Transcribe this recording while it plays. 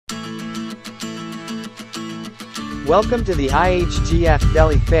Welcome to the IHGF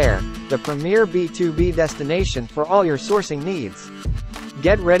Delhi Fair, the premier B2B destination for all your sourcing needs.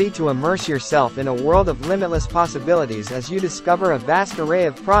 Get ready to immerse yourself in a world of limitless possibilities as you discover a vast array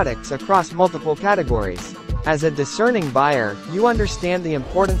of products across multiple categories. As a discerning buyer, you understand the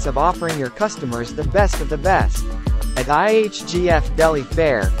importance of offering your customers the best of the best. At IHGF Delhi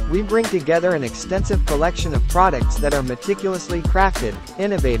Fair, we bring together an extensive collection of products that are meticulously crafted,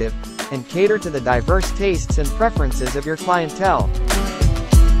 innovative, and cater to the diverse tastes and preferences of your clientele.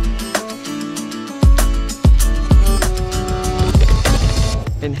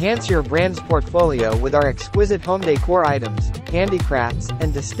 Enhance your brand's portfolio with our exquisite home decor items, handicrafts,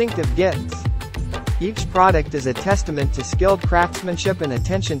 and distinctive gifts. Each product is a testament to skilled craftsmanship and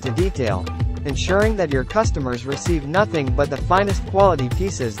attention to detail, ensuring that your customers receive nothing but the finest quality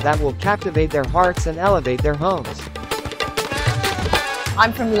pieces that will captivate their hearts and elevate their homes.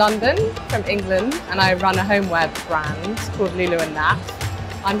 I'm from London, from England, and I run a homeware brand called Lulu & Nat.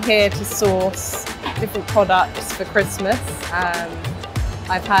 I'm here to source different products for Christmas.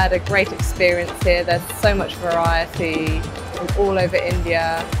 I've had a great experience here. There's so much variety from all over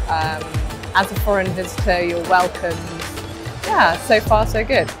India. As a foreign visitor, you're welcomed. Yeah, so far so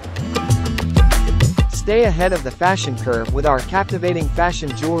good. Stay ahead of the fashion curve with our captivating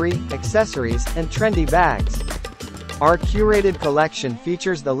fashion jewelry, accessories, and trendy bags. Our curated collection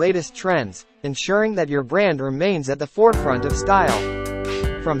features the latest trends, ensuring that your brand remains at the forefront of style.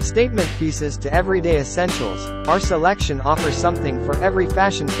 From statement pieces to everyday essentials, our selection offers something for every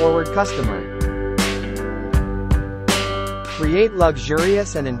fashion-forward customer. Create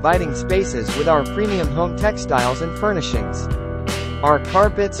luxurious and inviting spaces with our premium home textiles and furnishings. Our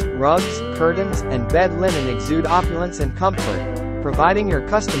carpets, rugs, curtains, and bed linen exude opulence and comfort, providing your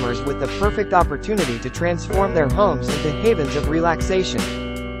customers with the perfect opportunity to transform their homes into havens of relaxation.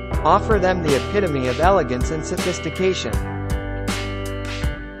 Offer them the epitome of elegance and sophistication.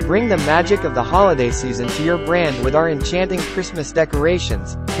 Bring the magic of the holiday season to your brand with our enchanting Christmas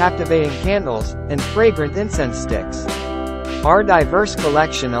decorations, captivating candles, and fragrant incense sticks. Our diverse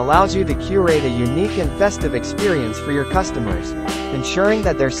collection allows you to curate a unique and festive experience for your customers, ensuring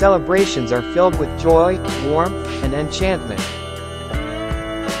that their celebrations are filled with joy, warmth, and enchantment.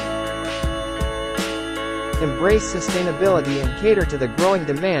 Embrace sustainability and cater to the growing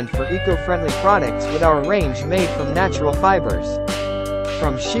demand for eco-friendly products with our range made from natural fibers.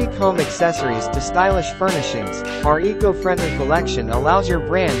 From chic home accessories to stylish furnishings, our eco-friendly collection allows your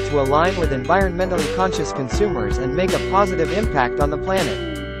brand to align with environmentally conscious consumers and make a positive impact on the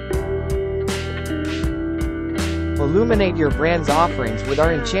planet. Illuminate your brand's offerings with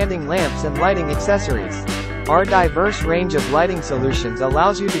our enchanting lamps and lighting accessories. Our diverse range of lighting solutions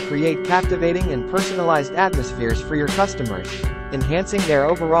allows you to create captivating and personalized atmospheres for your customers, enhancing their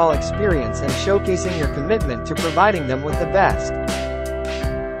overall experience and showcasing your commitment to providing them with the best.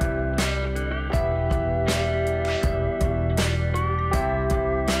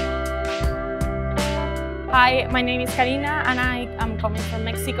 Hi, my name is Karina and I am coming from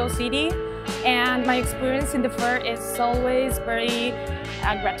Mexico City, and my experience in the fair is always very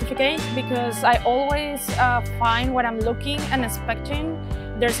gratifying because I always find what I'm looking and expecting.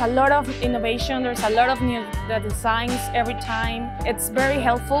 There's a lot of innovation, there's a lot of new designs every time. It's very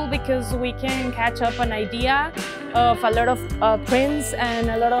helpful because we can catch up an idea of a lot of prints and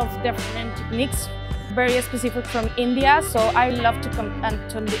a lot of different techniques, very specific from India, so I love to come and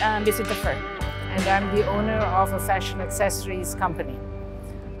to visit the fair. And I'm the owner of a fashion accessories company.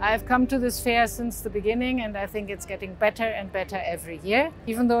 I've come to this fair since the beginning, and I think it's getting better and better every year.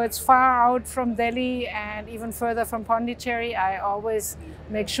 Even though it's far out from Delhi and even further from Pondicherry, I always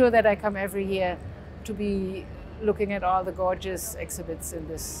make sure that I come every year to be looking at all the gorgeous exhibits in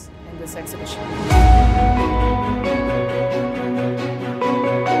this exhibition.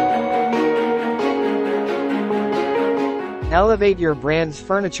 Elevate your brand's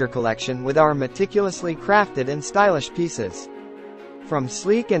furniture collection with our meticulously crafted and stylish pieces. From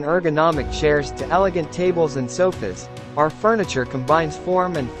sleek and ergonomic chairs to elegant tables and sofas, our furniture combines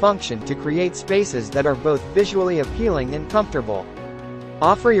form and function to create spaces that are both visually appealing and comfortable.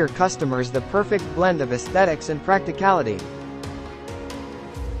 Offer your customers the perfect blend of aesthetics and practicality.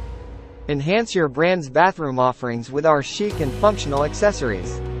 Enhance your brand's bathroom offerings with our chic and functional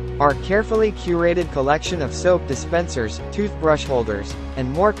accessories. Our carefully curated collection of soap dispensers, toothbrush holders,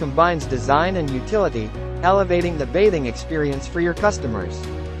 and more combines design and utility, elevating the bathing experience for your customers.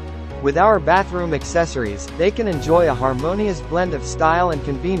 With our bathroom accessories, they can enjoy a harmonious blend of style and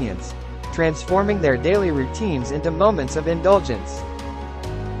convenience, transforming their daily routines into moments of indulgence.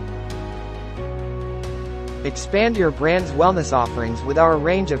 Expand your brand's wellness offerings with our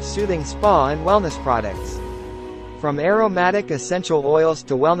range of soothing spa and wellness products. From aromatic essential oils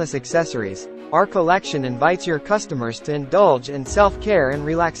to wellness accessories, our collection invites your customers to indulge in self-care and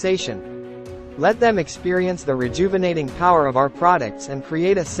relaxation. Let them experience the rejuvenating power of our products and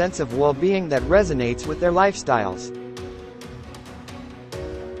create a sense of well-being that resonates with their lifestyles.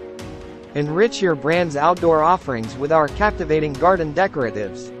 Enrich your brand's outdoor offerings with our captivating garden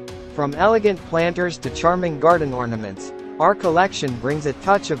decoratives. From elegant planters to charming garden ornaments, our collection brings a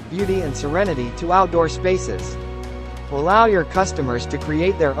touch of beauty and serenity to outdoor spaces. Allow your customers to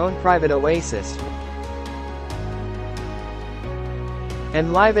create their own private oasis.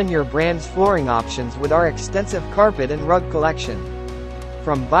 Enliven your brand's flooring options with our extensive carpet and rug collection.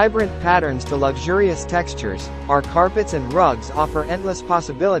 From vibrant patterns to luxurious textures, our carpets and rugs offer endless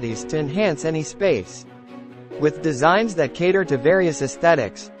possibilities to enhance any space. With designs that cater to various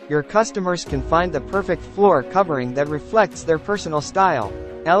aesthetics, your customers can find the perfect floor covering that reflects their personal style.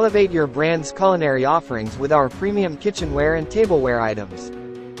 Elevate your brand's culinary offerings with our premium kitchenware and tableware items.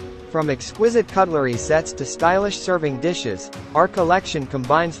 From exquisite cutlery sets to stylish serving dishes, our collection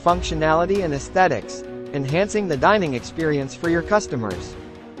combines functionality and aesthetics, enhancing the dining experience for your customers.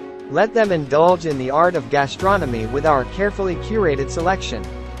 Let them indulge in the art of gastronomy with our carefully curated selection.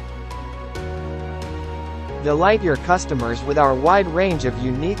 Delight your customers with our wide range of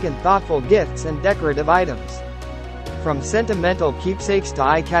unique and thoughtful gifts and decorative items. From sentimental keepsakes to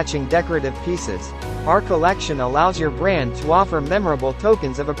eye-catching decorative pieces, our collection allows your brand to offer memorable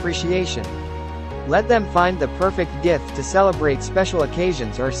tokens of appreciation. Let them find the perfect gift to celebrate special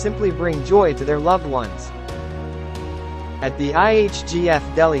occasions or simply bring joy to their loved ones. At the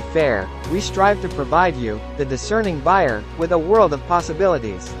IHGF Delhi Fair, we strive to provide you, the discerning buyer, with a world of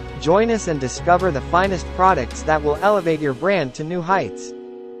possibilities. Join us and discover the finest products that will elevate your brand to new heights.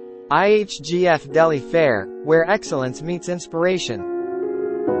 IHGF Delhi Fair, where excellence meets inspiration.